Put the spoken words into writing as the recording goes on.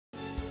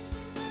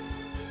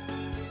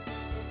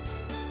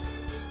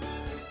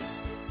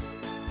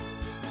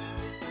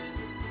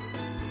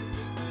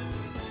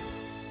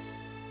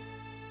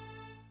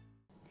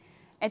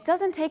It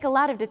doesn't take a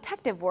lot of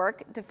detective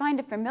work to find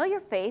a familiar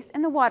face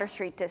in the Water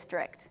Street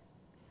district.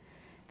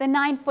 The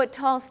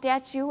 9-foot-tall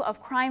statue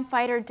of crime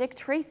fighter Dick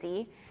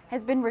Tracy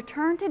has been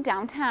returned to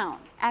downtown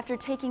after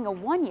taking a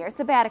one-year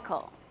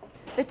sabbatical.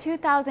 The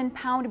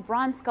 2,000-pound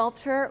bronze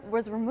sculpture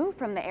was removed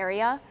from the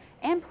area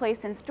and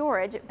placed in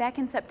storage back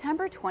in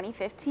September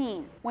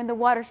 2015, when the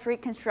Water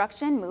Street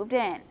construction moved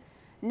in.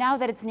 Now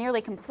that it's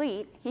nearly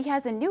complete, he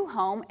has a new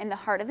home in the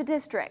heart of the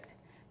district,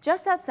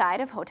 just outside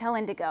of Hotel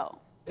Indigo.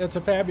 It's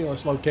a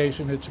fabulous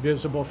location. It's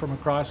visible from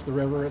across the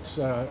river.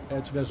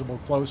 It's visible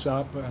close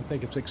up. I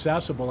think it's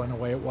accessible in a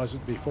way it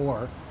wasn't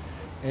before.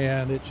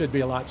 And it should be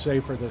a lot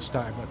safer this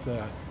time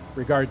with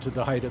regard to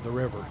the height of the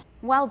river.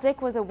 While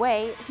Dick was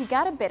away, he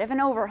got a bit of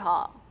an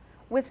overhaul,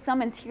 with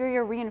some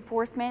interior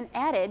reinforcement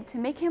added to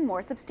make him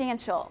more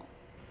substantial.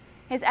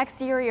 His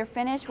exterior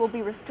finish will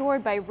be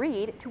restored by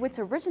Reed to its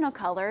original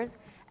colors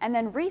and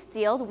then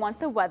resealed once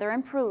the weather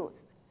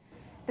improves.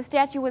 The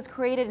statue was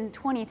created in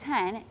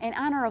 2010 in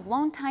honor of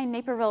longtime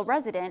Naperville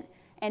resident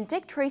and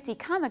Dick Tracy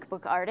comic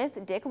book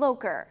artist Dick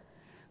Loker,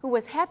 who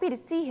was happy to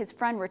see his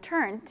friend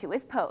return to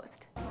his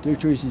post. Dick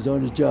Tracy's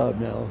on his job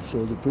now,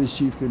 so the police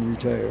chief can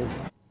retire.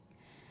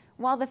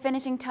 While the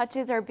finishing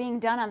touches are being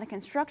done on the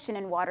construction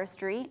in Water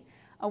Street,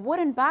 a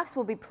wooden box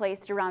will be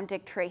placed around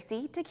Dick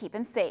Tracy to keep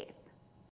him safe.